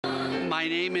My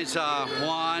name is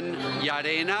Juan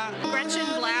Yarena. Gretchen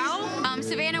Blau.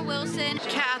 Savannah Wilson.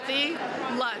 Kathy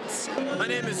Lutz. My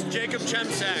name is Jacob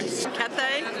Chemsax.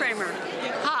 Kathy Kramer.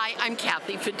 Hi, I'm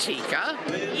Kathy Fatika.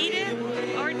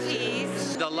 Edith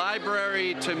Ortiz. The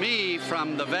library, to me,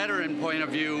 from the veteran point of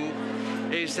view,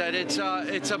 is that it's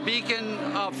a beacon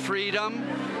of freedom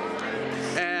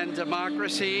and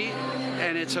democracy,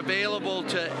 and it's available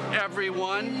to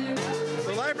everyone.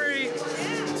 The library,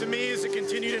 to me, is a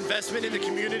continued investment in the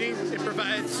community. It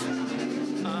provides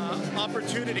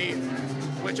opportunity,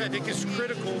 which I think is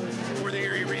critical for the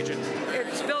Erie region.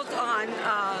 It's built on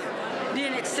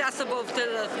being accessible to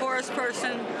the poorest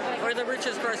person or the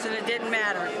richest person. It didn't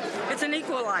matter. It's an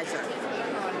equalizer.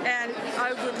 And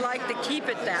I would like to keep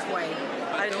it that way.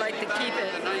 I'd like to keep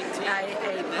it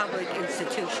a public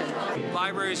institution.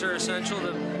 Libraries are essential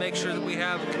to make sure that we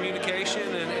have communication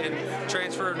and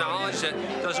transfer of knowledge that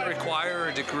doesn't require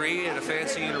a degree at a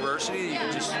fancy university. You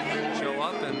can just show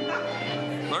up and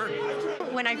learn.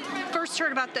 When I first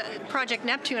heard about the Project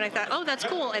Neptune, I thought, oh, that's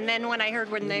cool. And then when I heard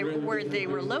where they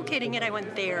were locating it, I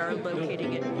went, they're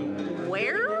locating it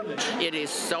where? It is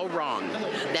so wrong.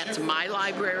 That's my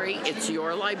library. It's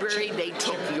your library. They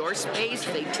took your space.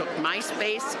 They took my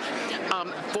space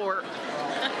for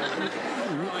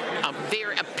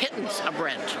a pittance of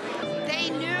rent. They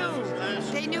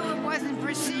knew it wasn't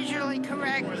procedurally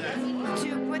correct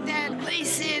to put that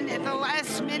lease in at the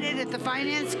last minute at the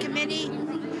Finance Committee.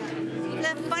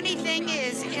 The funny thing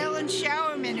is, Ellen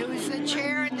Showerman, who was the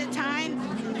chair at the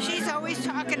time, she's always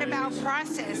talking about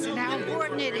process and how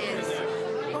important it is.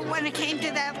 But when it came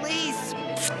to that lease,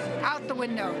 out the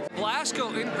window.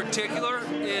 Blasco in particular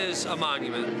is a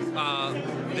monument.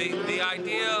 The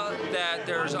idea that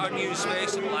there's unused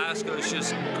space in Blasco is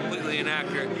just completely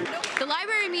inaccurate. The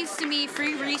library means to me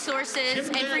free resources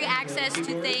and free access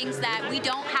to things that we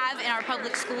don't have in our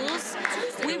public schools.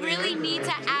 We really need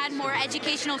to add more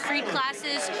educational free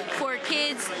classes for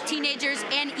kids, teenagers,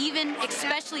 and even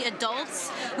especially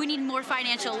adults. We need more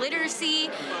financial literacy.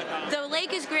 The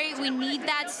lake is great, we need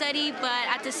that study, but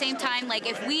at the same time, like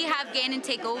if we have Gannon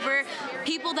take over,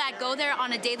 people that go there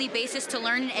on a daily basis to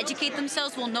learn and educate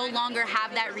themselves will no longer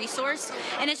have that resource,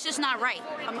 and it's just not right.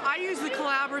 I use the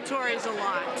collaboratories a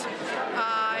lot.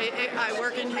 I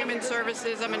work in human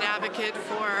services. I'm an advocate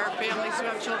for families who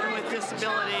have children with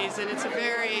disabilities, and it's a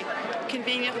very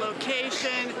convenient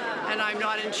location, and I'm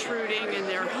not intruding in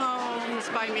their homes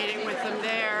by meeting with them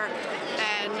there.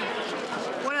 And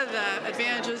one of the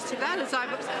advantages to that is I've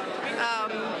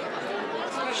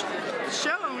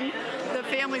shown the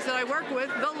families that I work with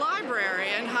the library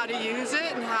and how to use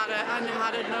it and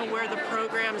how to know where the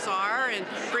programs are and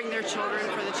bring their children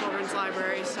for the children's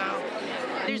library. So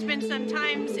there's been some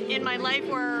times in my life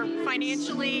where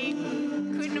financially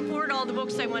couldn't afford all the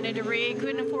books I wanted to read,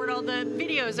 couldn't afford all the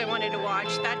videos I wanted to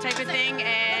watch, that type of thing,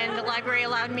 and the library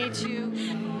allowed me to,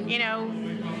 you know,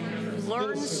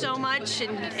 learn so much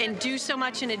and do so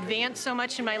much and advance so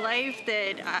much in my life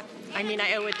that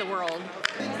I owe it the world.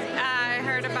 I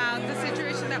heard about the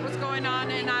situation that was going on,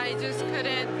 and I just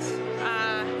couldn't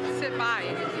sit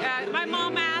by. My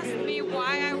mom asked me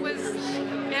why I was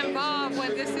involved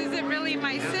when this isn't really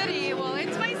my city. Well,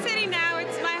 it's my city now,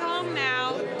 it's my home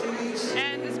now,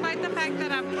 and despite the fact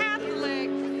that I'm Catholic,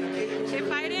 if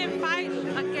I didn't fight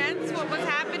against what was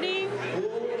happening,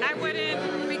 I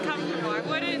wouldn't be comfortable. I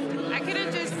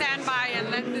couldn't just stand by and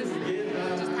let this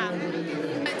just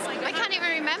happen. I can't even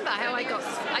remember how I got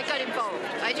involved.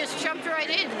 I just jumped right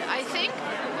in.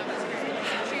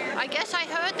 I guess I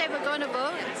heard they were going to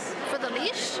vote for the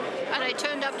lease, and I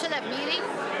turned up to that meeting,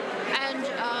 and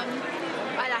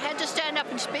I had to stand up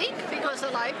and speak because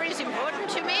the library is important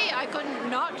to me. I couldn't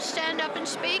not stand up and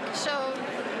speak, so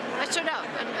I stood up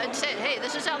and said, hey,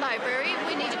 this is our library.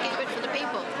 We need to keep it for the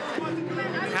people.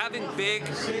 Having big,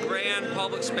 grand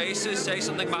public spaces say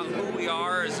something about who we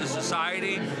are as a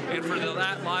society, and for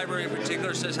that library in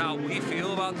particular says how we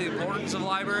feel about the importance of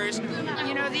libraries.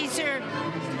 You know, these are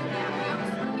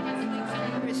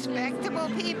respectable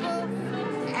people,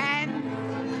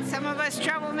 and some of us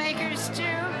troublemakers too.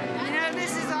 You know,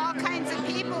 this is all kinds of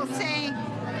people saying,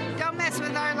 don't mess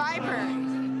with our library.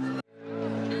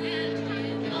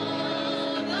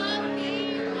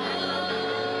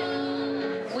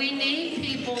 We need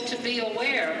people to be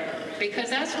aware, because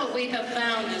that's what we have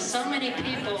found is so many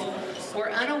people were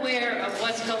unaware of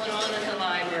what's going on at the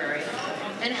library.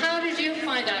 And how did you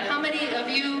find out? How many of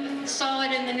you saw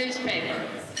it in the newspaper?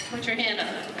 Put your hand up.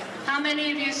 How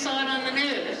many of you saw it on the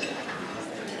news?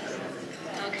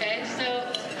 Okay,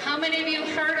 so how many of you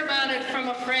heard about it from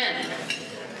a friend?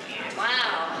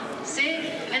 Wow, see?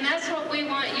 And that's what we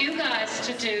want you guys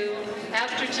to do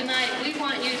after tonight, we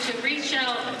want you to reach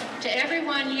out to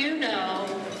everyone you know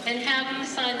and have them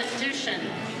sign the petition.